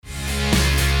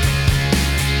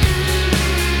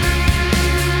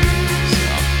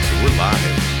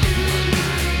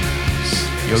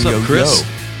What's up, Chris?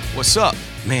 What's up?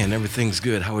 Man, everything's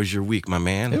good. How was your week, my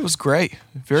man? It was great.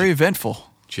 Very eventful.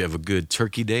 Did you have a good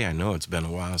turkey day? I know it's been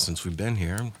a while since we've been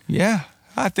here. Yeah,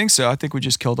 I think so. I think we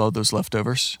just killed all those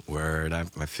leftovers. Word, I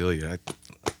feel you.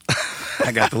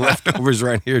 I got the leftovers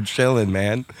right here chilling,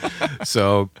 man.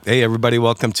 So, hey, everybody,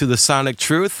 welcome to The Sonic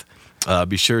Truth.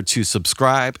 Be sure to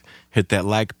subscribe, hit that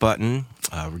like button.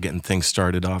 We're getting things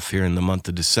started off here in the month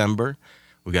of December.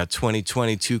 We got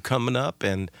 2022 coming up,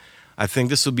 and I think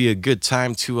this will be a good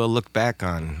time to look back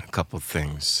on a couple of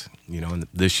things, in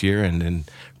this year and in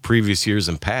previous years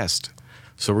and past.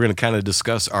 So we're going to kind of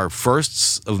discuss our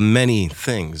firsts of many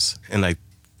things. And I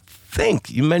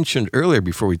think you mentioned earlier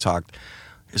before we talked,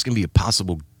 there's going to be a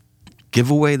possible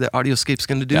giveaway that Audioscape's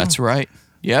going to do. That's right.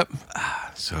 Yep.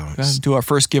 So do our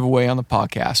first giveaway on the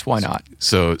podcast. Why not?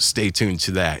 So stay tuned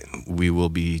to that. We will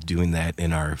be doing that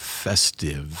in our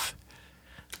festive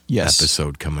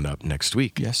episode coming up next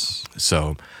week. Yes.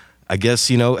 So I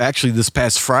guess, actually this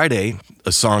past Friday,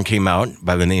 a song came out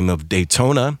by the name of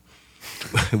Daytona,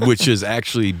 which is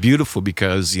actually beautiful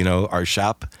because, our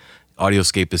shop,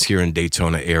 Audioscape, is here in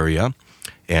Daytona area.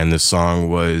 And the song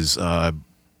was done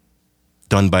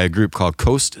by a group called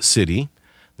Coast City.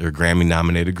 They're a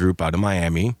Grammy-nominated group out of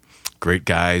Miami. Great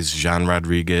guys, Jean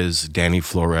Rodriguez, Danny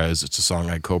Flores. It's a song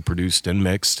I co-produced and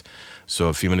mixed. So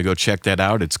if you want to go check that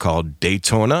out, it's called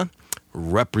Daytona,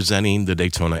 representing the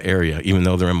Daytona area, even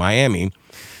though they're in Miami.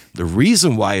 The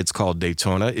reason why it's called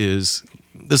Daytona is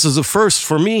this is a first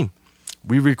for me.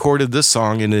 We recorded this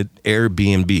song in an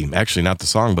Airbnb. Actually, not the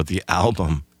song, but the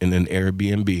album in an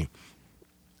Airbnb.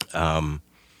 Of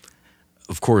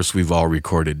course, we've all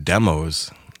recorded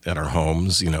demos at our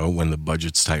homes, when the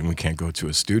budget's tight and we can't go to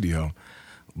a studio.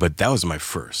 But that was my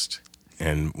first.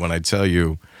 And when I tell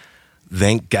you,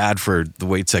 thank God for the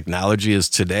way technology is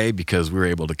today, because we were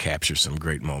able to capture some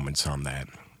great moments on that.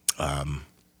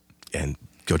 And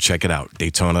go check it out.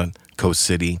 Daytona, Coast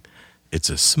City. It's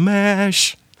a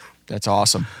smash. That's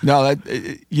awesome. No,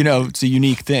 it's a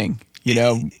unique thing.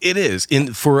 It is.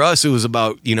 And for us, it was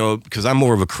about, because I'm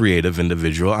more of a creative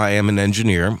individual. I am an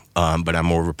engineer, but I'm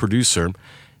more of a producer.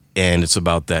 And it's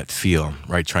about that feel,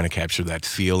 right? Trying to capture that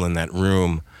feel in that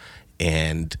room.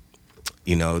 And,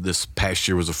 this past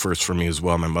year was a first for me as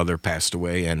well. My mother passed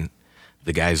away, and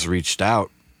the guys reached out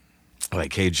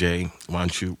like, hey, Jay,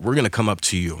 we're going to come up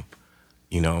to you.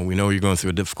 We know you're going through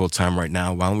a difficult time right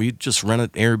now. Why don't we just rent an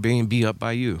Airbnb up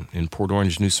by you in Port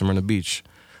Orange, New Smyrna Beach?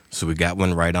 So we got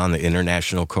one right on the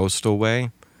International Coastal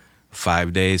Way,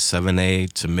 5 days, 7 a.m.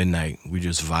 to midnight. We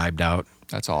just vibed out.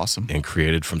 That's awesome. And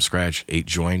created from scratch 8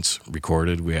 joints,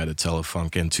 recorded. We had a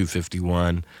Telefunken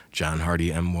N251, John Hardy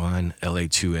M1,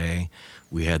 LA2A.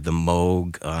 We had the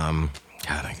Moog,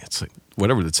 it's like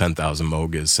whatever the 10,000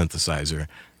 Moog is, synthesizer.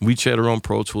 We each had our own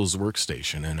Pro Tools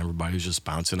workstation, and everybody's just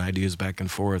bouncing ideas back and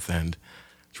forth, and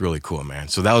it's really cool, man.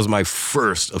 So that was my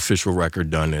first official record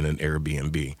done in an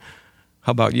Airbnb.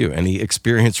 How about you? Any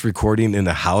experience recording in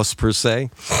a house per se?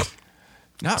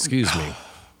 Excuse me.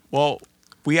 Well,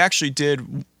 we actually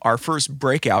did our first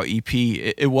breakout EP.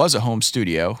 It was a home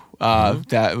studio.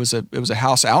 That it was a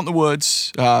house out in the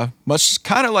woods, much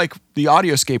kind of like the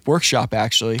Audioscape workshop,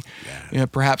 actually. Yeah.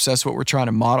 Perhaps that's what we're trying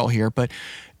to model here. But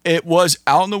it was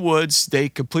out in the woods. They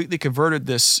completely converted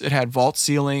this. It had vault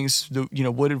ceilings,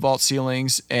 wooded vault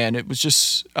ceilings, and it was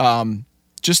just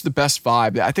the best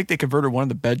vibe. I think they converted one of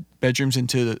the bedrooms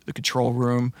into the control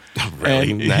room.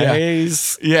 Really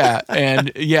nice. Yeah,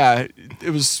 and it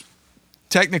was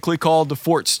technically called the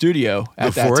Fort Studio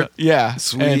at that time. Yeah.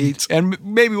 Sweet. And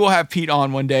maybe we'll have Pete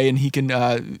on one day, and he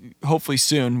can, hopefully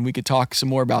soon, we could talk some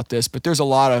more about this. But there's a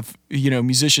lot of,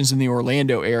 musicians in the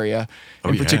Orlando area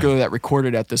in particular that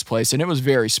recorded at this place. And it was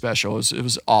very special. It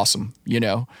was awesome,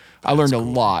 I learned a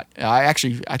lot. I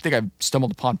think I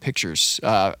stumbled upon pictures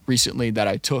recently that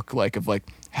I took, of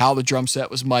how the drum set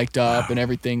was mic'd up and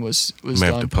everything was done. I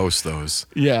have to post those.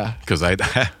 Yeah. Because I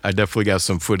definitely got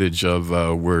some footage of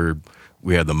where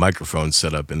we had the microphone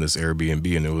set up in this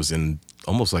Airbnb, and it was in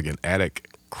almost like an attic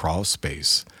crawl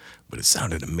space, but it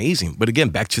sounded amazing. But again,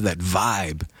 back to that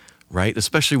vibe, right?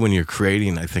 Especially when you're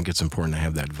creating, I think it's important to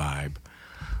have that vibe.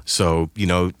 So,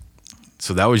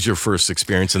 so that was your first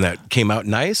experience, and that came out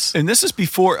nice? And this is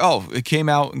before, it came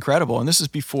out incredible. And this is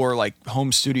before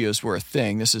home studios were a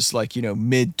thing. This is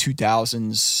mid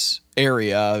 2000s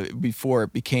area before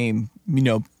it became,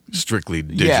 strictly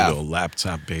digital,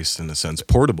 laptop based in a sense,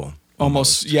 portable.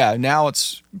 Almost, yeah. Now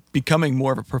it's becoming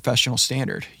more of a professional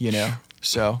standard,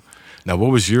 So, now, what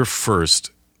was your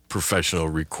first professional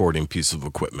recording piece of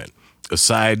equipment?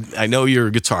 Aside, I know you're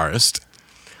a guitarist,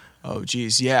 Oh,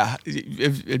 geez, yeah.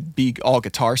 It'd be all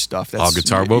guitar stuff. All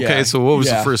guitar. Okay, yeah, so what was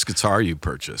yeah. the first guitar you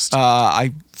purchased?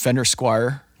 Fender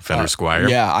Squier. Fender Squier?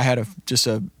 Yeah, I had just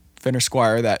a Fender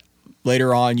Squier that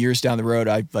later on, years down the road,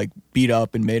 I like beat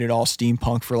up and made it all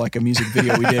steampunk for like a music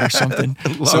video we did or something.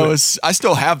 So I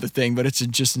still have the thing, but it's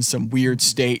just in some weird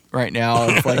state right now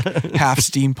of like half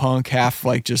steampunk, half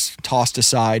like just tossed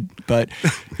aside. But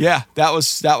yeah, that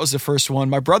was the first one.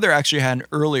 My brother actually had an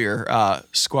earlier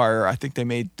Squier. I think they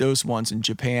made those ones in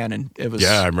Japan, and it was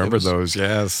I remember those.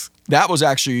 Yes, that was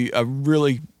actually a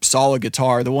really solid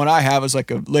guitar. The one I have is like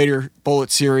a later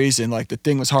Bullet series, and like the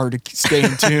thing was hard to stay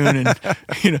in tune, and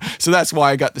so that's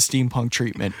why I got the steampunk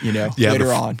treatment.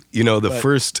 Later on. The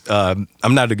first. I'm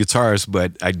not a guitarist,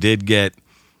 but I did get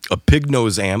a pig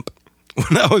nose amp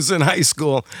when I was in high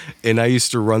school, and I used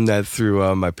to run that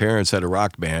through. My parents had a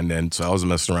rock band, and so I was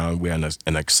messing around. We had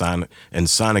an Sonic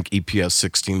EPS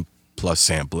 16 Plus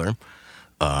sampler.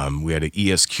 We had an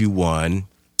ESQ1.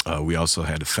 We also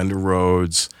had a Fender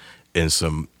Rhodes and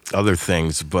some other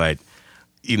things, but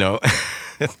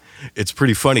it's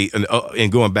pretty funny.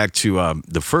 And going back to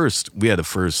we had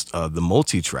the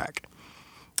multi-track,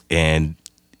 and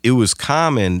it was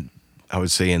common, I would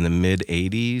say, in the mid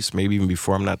 80s, maybe even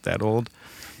before. I'm not that old,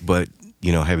 but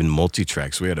having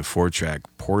multi-tracks. We had a 4-track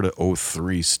Porta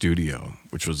 03 Studio,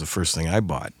 which was the first thing I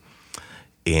bought,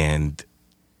 and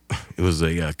it was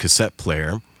a cassette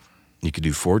player. You could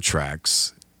do 4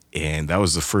 tracks. And that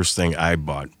was the first thing I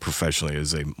bought professionally,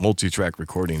 as a multi-track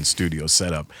recording studio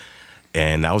setup.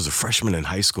 And I was a freshman in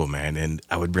high school, man. And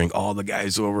I would bring all the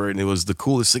guys over, and it was the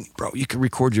coolest thing. Bro, you can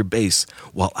record your bass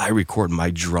while I record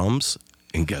my drums.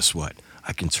 And guess what?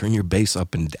 I can turn your bass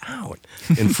up and down.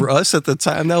 And for us at the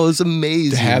time, that was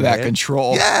amazing. To have that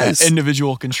control. Yes. That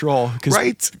individual control.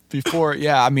 Right. Before,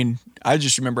 I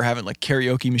just remember having like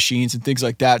karaoke machines and things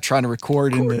like that, trying to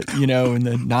record in the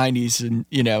 90s. And,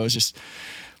 it was just...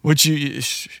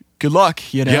 good luck,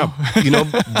 Yeah,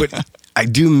 but I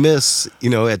do miss,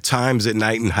 at times at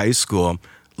night in high school,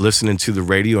 listening to the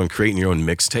radio and creating your own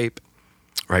mixtape,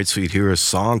 right? So you'd hear a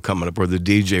song coming up, or the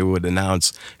DJ would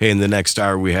announce, hey, in the next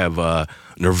hour we have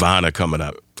Nirvana coming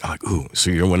up. I'm like, ooh,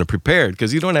 so you're one prepared,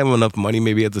 because you don't have enough money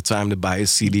maybe at the time to buy a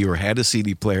CD or had a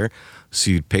CD player, so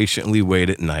you'd patiently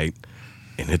wait at night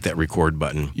and hit that record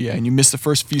button. Yeah, and you miss the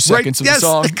first few seconds of the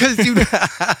song.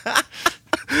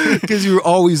 Because you were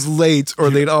always late, or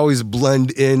they'd always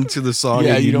blend into the song,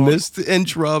 and you missed the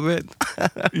intro of it.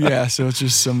 Yeah, so it's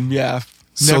just on the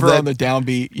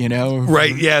downbeat,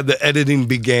 Right, yeah, the editing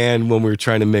began when we were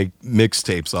trying to make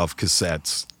mixtapes off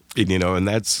cassettes,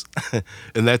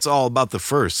 and that's all about the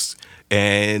first.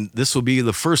 And this will be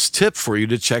the first tip for you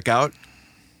to check out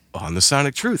on the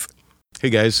Sonic Truth. Hey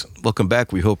guys, welcome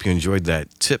back. We hope you enjoyed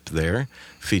that tip there,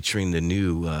 featuring the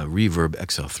new Reverb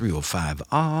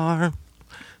XL305R.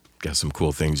 Got some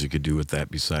cool things you could do with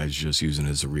that besides just using it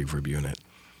as a reverb unit.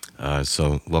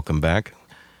 So welcome back.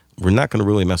 We're not going to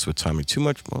really mess with Tommy too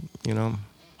much. Well,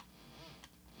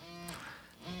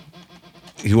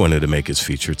 he wanted to make his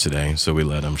feature today, so we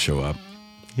let him show up.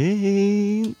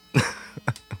 Hey.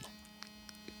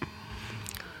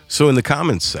 So in the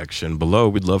comments section below,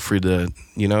 we'd love for you to,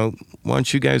 why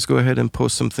don't you guys go ahead and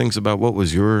post some things about what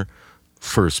was your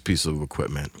first piece of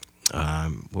equipment?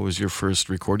 What was your first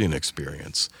recording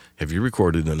experience? Have you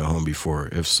recorded in a home before?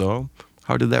 If so,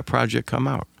 how did that project come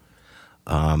out?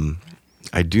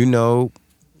 I do know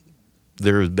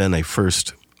there has been a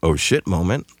first oh shit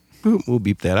moment. We'll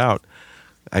beep that out.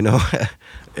 I know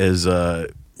as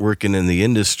working in the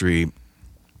industry,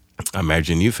 I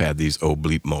imagine you've had these oh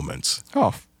bleep moments.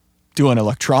 Oh, doing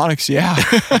electronics, yeah.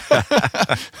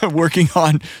 Working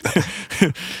on,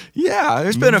 yeah,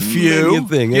 there's been a few.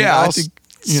 Yeah, I think,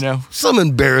 some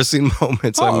embarrassing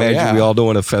moments. I imagine we all don't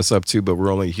want to fess up to, but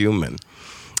we're only human.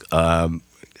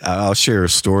 I'll share a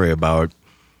story about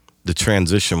the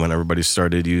transition when everybody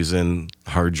started using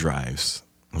hard drives.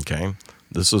 Okay,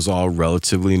 this was all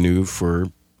relatively new for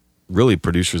really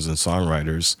producers and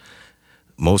songwriters,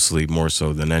 mostly more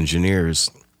so than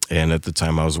engineers. And at the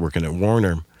time, I was working at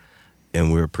Warner,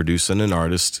 and we were producing an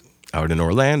artist out in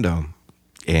Orlando,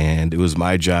 and it was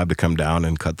my job to come down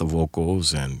and cut the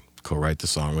vocals and co-write the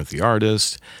song with the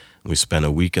artist. We spent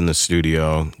a week in the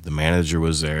studio. The manager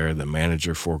was there. The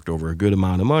manager forked over a good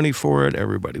amount of money for it.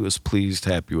 Everybody was pleased,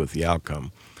 happy with the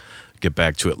outcome. Get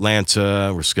back to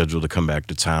Atlanta. We're scheduled to come back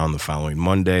to town the following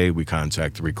Monday. We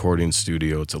contact the recording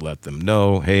studio to let them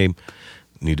know, hey, we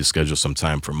need to schedule some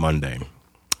time for Monday.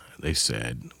 They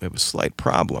said, we have a slight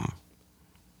problem.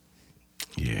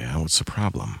 Yeah, what's the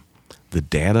problem? The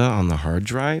data on the hard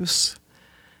drives,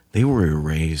 they were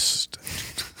erased.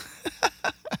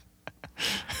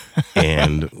 And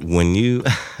And when you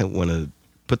want to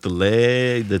put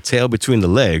the tail between the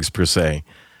legs, per se,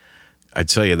 I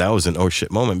tell you, that was an oh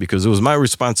shit moment because it was my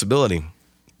responsibility.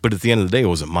 But at the end of the day, it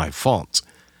wasn't my fault.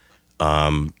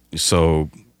 So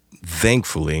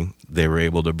thankfully, they were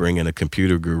able to bring in a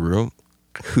computer guru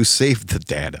who saved the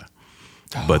data.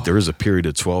 But there was a period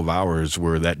of 12 hours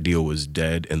where that deal was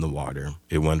dead in the water.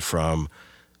 It went from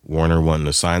Warner wanting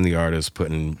to sign the artist,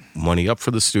 putting money up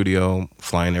for the studio,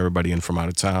 flying everybody in from out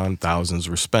of town, thousands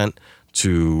were spent,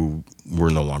 to we're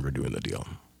no longer doing the deal.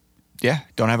 Yeah,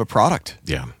 don't have a product.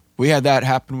 Yeah. We had that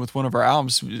happen with one of our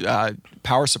albums.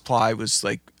 Power supply was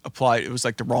like applied. It was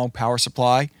like the wrong power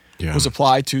supply was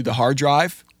applied to the hard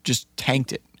drive, just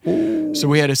tanked it. Ooh. So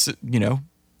we had to,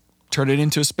 turn it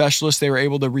into a specialist. They were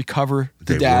able to recover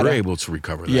the data. They were able to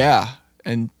recover that. Yeah.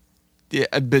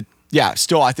 But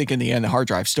still, I think in the end, the hard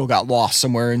drive still got lost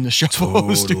somewhere in the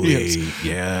Shuffle Studios.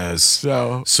 Yes.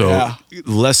 So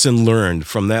lesson learned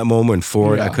from that moment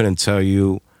forward. Yeah. I couldn't tell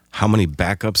you how many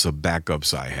backups of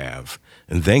backups I have.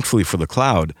 And thankfully for the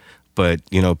cloud, but,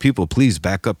 people, please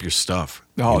back up your stuff.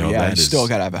 Oh, you still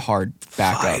got to have a hard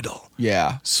backup. Vital.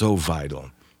 Yeah. So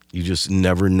vital. You just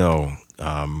never know.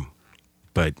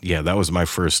 But, yeah, that was my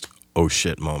first oh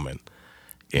shit moment.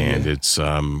 And it's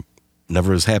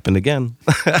never has happened again.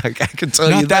 I can tell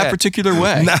you that. Not that particular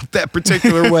way. Not that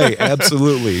particular way.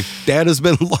 Absolutely. Data's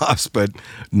been lost, but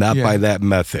not by that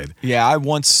method. Yeah, I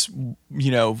once,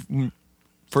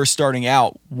 first starting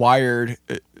out, wired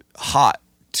hot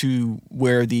to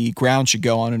where the ground should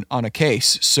go on a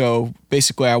case. So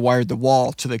basically I wired the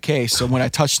wall to the case. So when I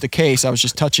touched the case, I was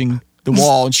just touching the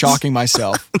wall and shocking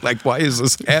myself. Like, why is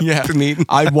this happening? Yeah.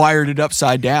 I wired it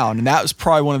upside down, and that was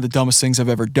probably one of the dumbest things I've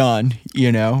ever done,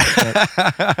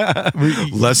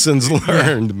 Lessons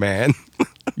learned, man.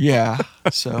 Yeah.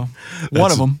 So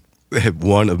one of them.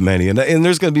 One of many. And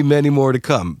there's going to be many more to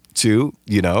come too,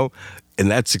 and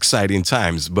that's exciting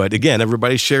times. But again,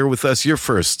 everybody share with us your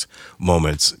first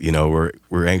moments.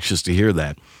 We're anxious to hear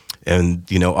that. And,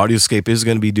 Audioscape is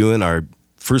going to be doing our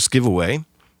first giveaway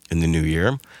in the new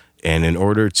year. And in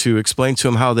order to explain to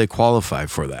them how they qualify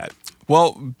for that.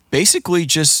 Well, basically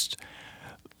just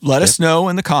let us know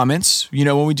in the comments,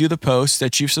 when we do the post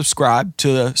that you've subscribed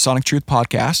to the Sonic Truth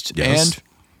podcast and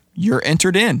you're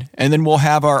entered in. And then we'll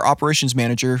have our operations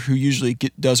manager who usually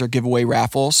does our giveaway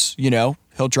raffles, he'll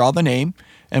draw the name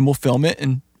and we'll film it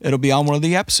and it'll be on one of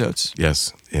the episodes.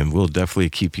 Yes, and we'll definitely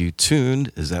keep you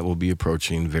tuned as that will be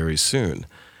approaching very soon.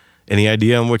 Any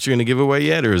idea on what you're going to give away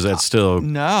yet, or is that still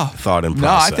thought and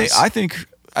process? No,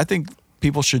 I think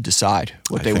people should decide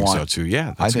what they want. I think so too.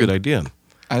 Yeah, that's a good idea.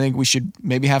 I think we should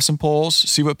maybe have some polls,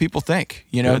 see what people think.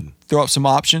 Throw up some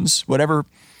options, whatever.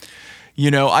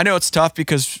 I know it's tough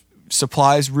because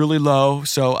supply is really low,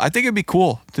 so I think it'd be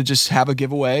cool to just have a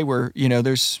giveaway where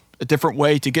there's a different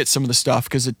way to get some of the stuff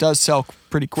because it does sell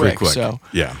pretty quick. So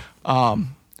yeah,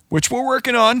 which we're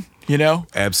working on.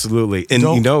 Absolutely. And,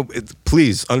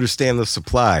 please understand the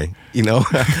supply,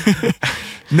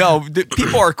 No,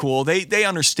 people are cool. They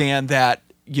understand that,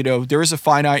 there is a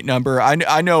finite number.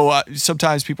 I know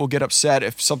sometimes people get upset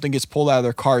if something gets pulled out of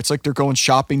their cart. It's like they're going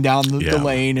shopping down the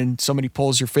lane and somebody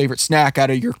pulls your favorite snack out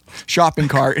of your shopping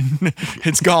cart and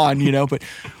it's gone, But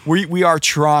we are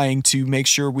trying to make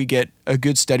sure we get a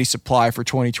good steady supply for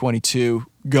 2022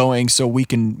 going so we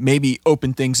can maybe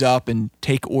open things up and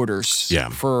take orders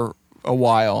for a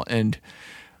while and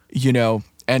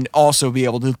and also be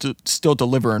able to still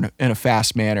deliver in a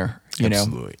fast manner.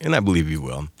 Absolutely. And I believe you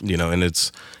will. And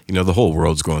it's the whole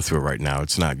world's going through it right now.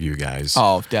 It's not you guys.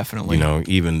 Oh, definitely.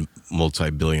 Even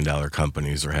multi-billion-dollar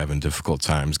companies are having difficult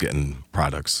times getting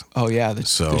products. Oh yeah,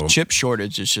 the chip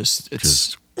shortage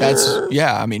is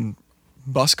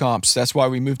bus comps. That's why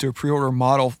we moved to a pre-order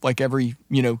model like every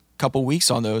couple weeks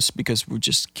on those because we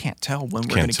just can't tell when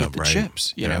we're going to get the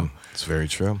chips. It's very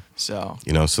true. So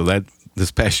so that this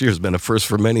past year has been a first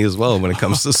for many as well when it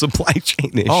comes to supply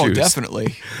chain issues. Oh,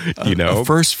 definitely. A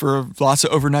first for lots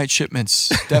of overnight shipments.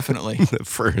 Definitely. The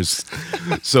first.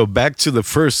 So back to the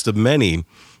first of many.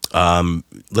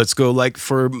 Let's go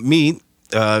for me.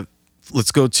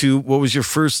 Let's go to what was your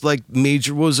first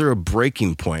major? Was there a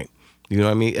breaking point?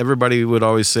 Everybody would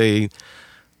always say,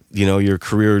 your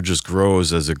career just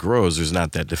grows as it grows. There's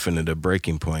not that definitive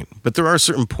breaking point. But there are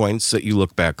certain points that you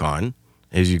look back on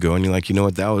as you go and you're like,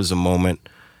 what, that was a moment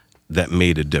that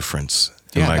made a difference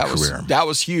in my career. That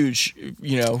was huge,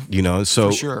 so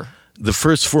for sure. The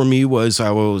first for me was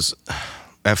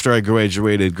after I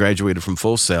graduated from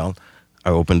Full Sail, I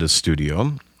opened a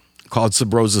studio called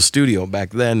Sabrosa Studio back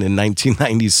then in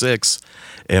 1996.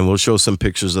 And we'll show some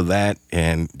pictures of that.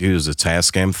 And it was a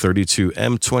Tascam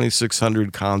 32M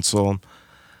 2600 console.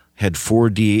 had 4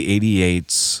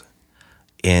 D88s,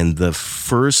 and the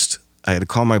first, I had to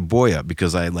call my boy up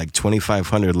because I had like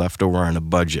 $2,500 left over on a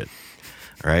budget,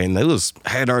 right? And I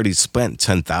had already spent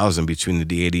 $10,000 between the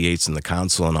D88s and the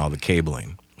console and all the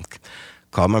cabling.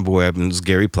 Called my boy up, and it was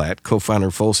Gary Platt, co-founder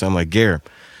of Folsom. I'm like, Gary,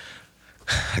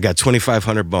 I got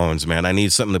 2,500 bones, man. I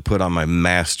need something to put on my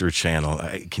master channel.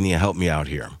 Can you help me out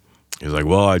here? He's like,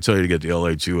 well, I tell you to get the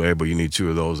LA2A, but you need 2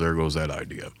 of those. There goes that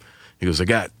idea. He goes, I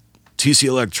got TC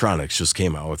Electronics just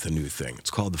came out with a new thing. It's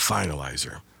called the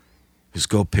Finalizer. Just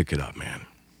go pick it up, man.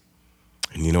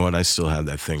 And you know what? I still have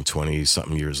that thing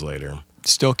 20-something years later.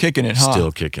 Still kicking it, huh?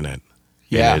 Still kicking it.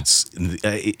 Yeah. And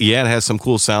it has some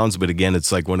cool sounds, but again,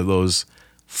 it's like one of those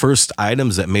first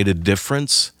items that made a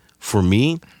difference for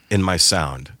me in my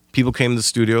sound. People came to the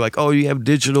studio like, oh, you have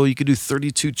digital, you could do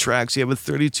 32 tracks, you have a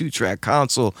 32-track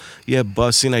console, you have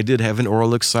bussing. I did have an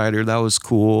Oral Exciter, that was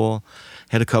cool.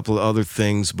 Had a couple of other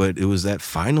things, but it was that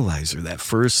Finalizer, that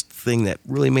first thing that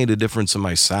really made a difference in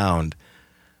my sound.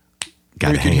 You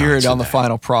could hear it on the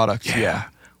final product. Yeah.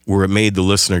 Where it made the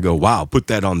listener go, wow, put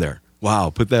that on there. Wow,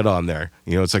 put that on there.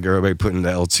 You know, it's like everybody putting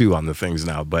the L2 on the things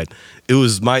now, but it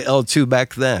was my L2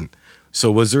 back then.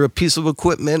 So was there a piece of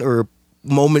equipment or a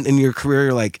moment in your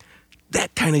career like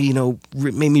that kind of,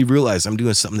 made me realize I'm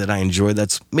doing something that I enjoy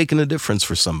that's making a difference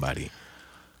for somebody?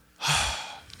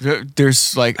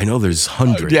 There's like, I know there's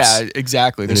hundreds. Yeah,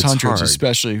 exactly. There's hundreds, hard.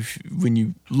 Especially when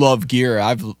you love gear.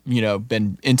 I've,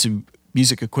 been into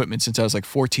music equipment since I was like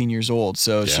 14 years old.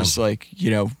 So it's just like,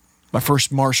 my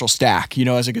first Marshall stack,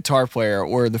 as a guitar player,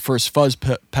 or the first fuzz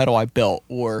pedal I built,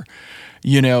 or,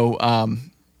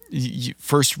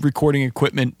 first recording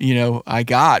equipment, I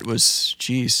got was,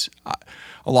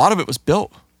 a lot of it was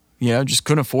built, just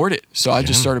couldn't afford it. So I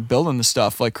just started building the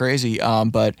stuff like crazy.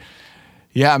 But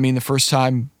yeah, I mean, the first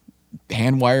time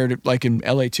hand wired it like in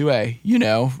LA2A,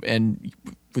 and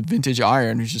with vintage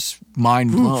iron was just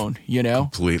mind blown,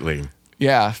 Completely.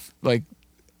 Yeah. Like,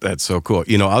 that's so cool.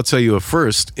 I'll tell you a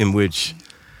first in which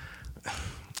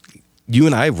you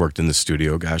and I have worked in the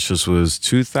studio. Gosh, this was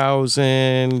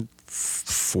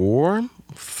 2004,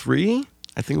 3,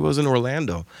 I think it was in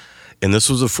Orlando. And this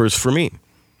was a first for me.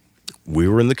 We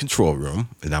were in the control room.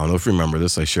 And I don't know if you remember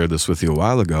this. I shared this with you a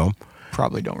while ago.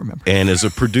 Probably don't remember. And as a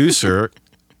producer,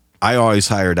 I always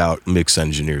hired out mix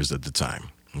engineers at the time.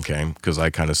 Okay, because I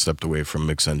kind of stepped away from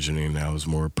mix engineering. Now it was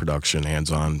more production,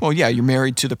 hands-on. Well, yeah, you're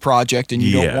married to the project, and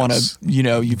you don't want to,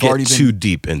 you've already been too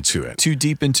deep into it. Too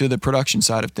deep into the production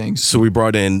side of things. So we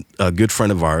brought in a good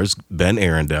friend of ours, Ben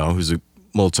Arundel, who's a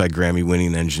multi-Grammy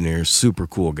winning engineer, super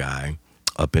cool guy,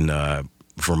 up in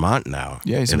Vermont now.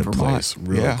 Yeah, he's in Vermont. Place,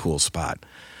 real cool spot.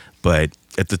 But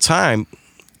at the time,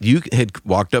 you had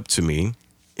walked up to me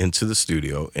into the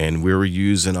studio, and we were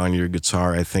using on your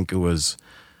guitar, I think it was,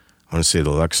 I want to say the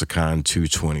Lexicon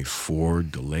 224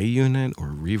 delay unit or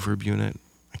reverb unit.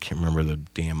 I can't remember the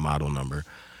damn model number.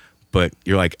 But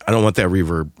you're like, I don't want that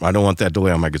reverb. I don't want that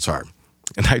delay on my guitar.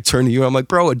 And I turn to you, I'm like,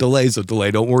 bro, a delay's a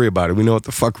delay. Don't worry about it. We know what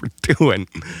the fuck we're doing.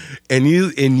 And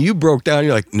you broke down.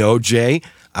 You're like, no, Jay,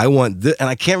 I want this. And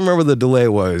I can't remember the delay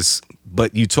was,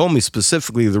 but you told me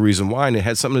specifically the reason why. And it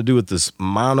had something to do with this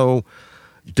mono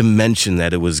dimension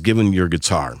that it was given your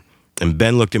guitar. And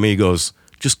Ben looked at me, he goes,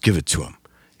 just give it to him.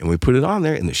 And we put it on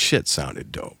there, and the shit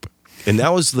sounded dope. And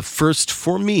that was the first,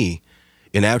 for me,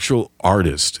 an actual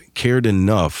artist cared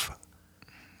enough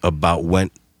about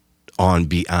went on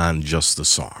beyond just the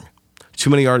song. Too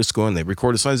many artists go in, they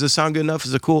record a song. Does this sound good enough?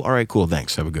 Is it cool? All right, cool,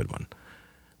 thanks. Have a good one.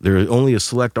 There are only a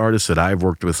select artists that I've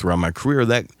worked with throughout my career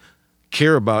that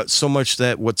care about so much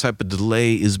that what type of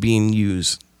delay is being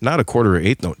used. Not a quarter or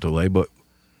eighth note delay, but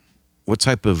what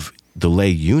type of delay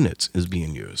units is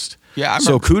being used. Yeah,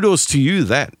 so kudos to you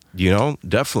that,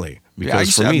 definitely.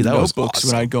 Because for me, that was awesome.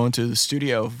 When I'd go into the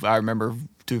studio, I remember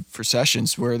for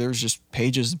sessions where there was just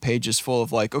pages and pages full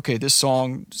of like, okay, this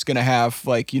song is going to have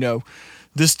like,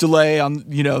 this delay on,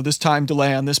 this time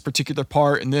delay on this particular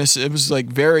part. And it was like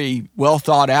very well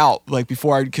thought out, like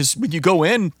because when you go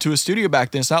into a studio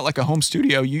back then, it's not like a home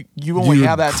studio. You only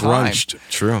have that crunched. Time.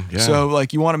 True. Yeah. So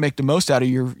like you want to make the most out of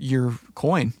your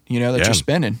coin, that you're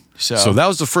spending. So that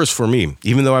was the first for me.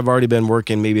 Even though I've already been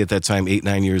working maybe at that time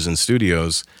 8-9 years in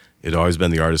studios, it always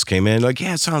been the artist came in like,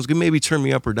 yeah, it sounds good. Maybe turn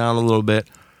me up or down a little bit,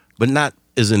 but not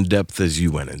as in depth as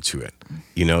you went into it.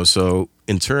 So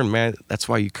in turn, man, that's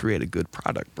why you create a good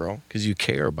product, bro, because you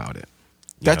care about it.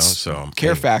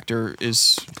 Care factor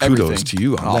is kudos everything. To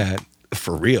you on that,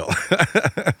 for real.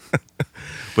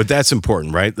 But that's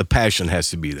important, right? The passion has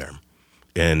to be there.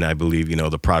 And I believe,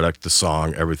 the product, the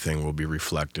song, everything will be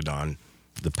reflected on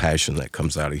the passion that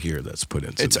comes out of here that's put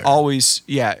into it's there. Always,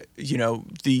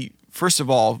 the first of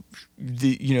all,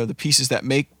 the pieces that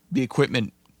make the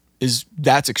equipment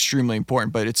that's extremely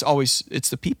important, but it's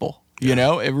the people,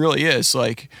 it really is.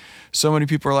 Like, so many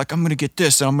people are like, I'm going to get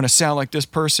this and I'm going to sound like this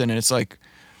person. And it's like,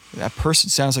 that person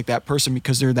sounds like that person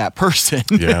because they're that person.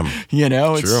 Yeah. It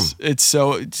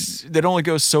only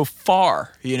goes so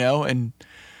far,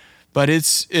 but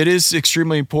it is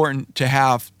extremely important to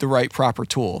have the right proper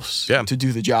tools to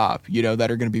do the job, that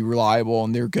are going to be reliable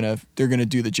and they're going to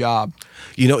do the job.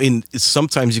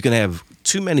 Sometimes you can have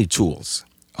too many tools.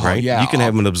 Right? Oh, yeah. You can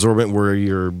have an absorbent where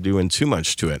you're doing too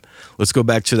much to it. Let's go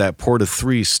back to that Porta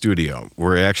 3 studio,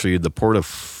 where actually the Porta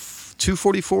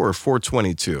 244 or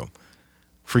 422.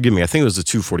 Forgive me, I think it was the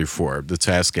 244, the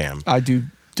Tascam. I do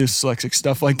dyslexic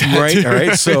stuff like that. Right, all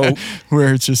right. So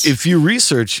where it's just, if you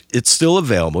research, it's still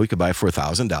available. You could buy it for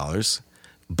 $1,000.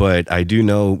 But I do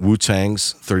know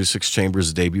Wu-Tang's 36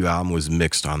 Chambers debut album was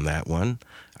mixed on that one.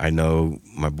 I know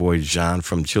my boy John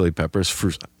from Chili Peppers.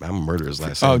 I'm gonna murder his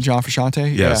last name. Oh, John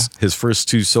Frusciante? Yes. Yeah. His first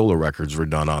 2 solo records were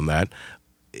done on that.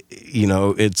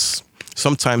 It's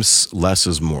sometimes less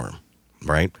is more,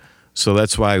 right? So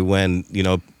that's why when,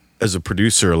 as a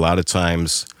producer, a lot of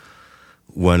times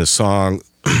when a song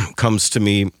comes to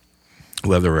me,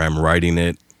 whether I'm writing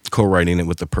it, co-writing it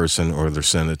with the person, or they're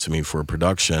sending it to me for a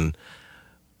production,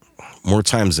 more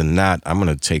times than not, I'm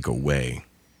going to take away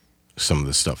some of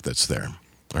the stuff that's there.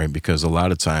 Right, because a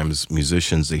lot of times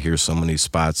musicians, they hear so many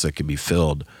spots that could be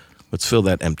filled. Let's fill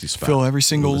that empty spot. Fill every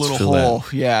single little hole.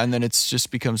 That. Yeah, and then it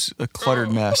just becomes a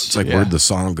cluttered mess. It's like, where'd the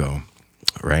song go?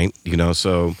 Right?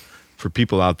 So for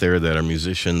people out there that are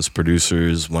musicians,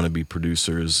 producers, want to be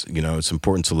producers, it's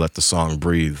important to let the song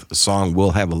breathe. The song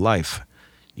will have a life,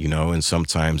 and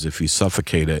sometimes if you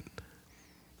suffocate it,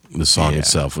 the song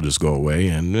itself will just go away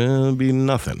and it'll be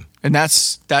nothing. And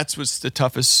that's what's the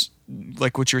toughest,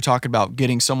 like what you're talking about,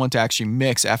 getting someone to actually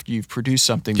mix after you've produced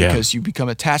something, because you become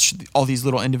attached to all these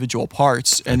little individual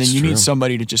parts, and then you need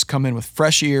somebody to just come in with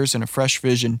fresh ears and a fresh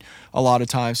vision a lot of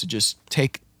times to just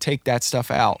take that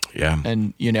stuff out. Yeah.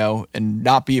 And, and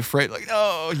not be afraid, like,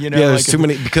 oh, Yeah, there's too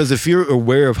many, because if you're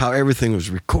aware of how everything was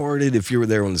recorded, if you were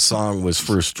there when the song was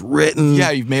first written.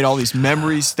 Yeah, you've made all these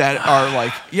memories that are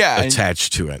like,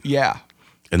 attached to it. Yeah.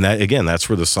 And that, again, that's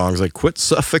where the song's like, quit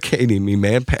suffocating me,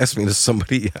 man. Pass me to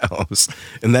somebody else.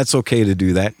 And that's okay to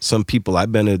do that. Some people,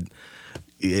 I've been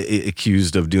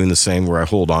accused of doing the same, where I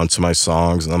hold on to my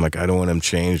songs and I'm like, I don't want them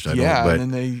changed. And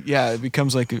then it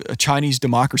becomes like a Chinese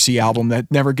Democracy album that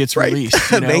never gets released.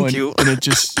 Thank you. And it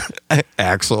just.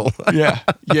 Axl. Yeah.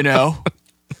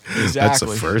 Exactly. That's a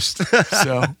first.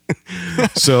 So.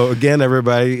 So again,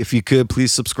 everybody, if you could,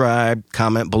 please subscribe,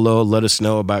 comment below, let us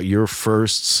know about your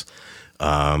firsts.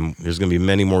 There's going to be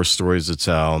many more stories to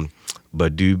tell,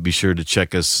 but do be sure to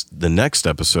check us the next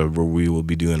episode, where we will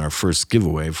be doing our first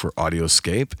giveaway for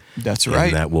Audioscape. That's right.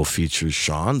 And that will feature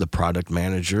Sean, the product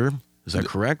manager. Is that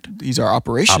correct? He's our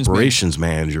operations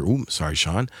manager. Ooh, sorry,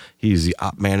 Sean. He's the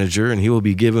op manager, and he will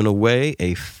be giving away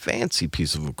a fancy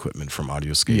piece of equipment from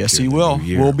Audioscape. Yes, he will.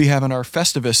 We'll be having our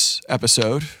Festivus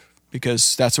episode,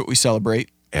 because that's what we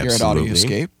celebrate here at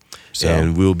Audioscape. So.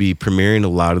 And we'll be premiering a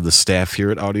lot of the staff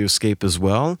here at Audioscape as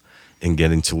well, and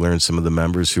getting to learn some of the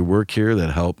members who work here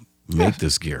that help make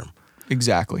this gear.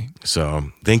 Exactly.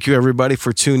 So thank you, everybody,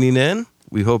 for tuning in.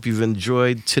 We hope you've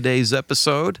enjoyed today's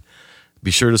episode.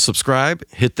 Be sure to subscribe,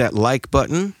 hit that like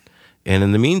button, and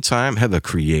in the meantime, have a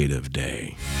creative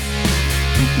day.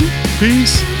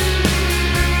 Peace.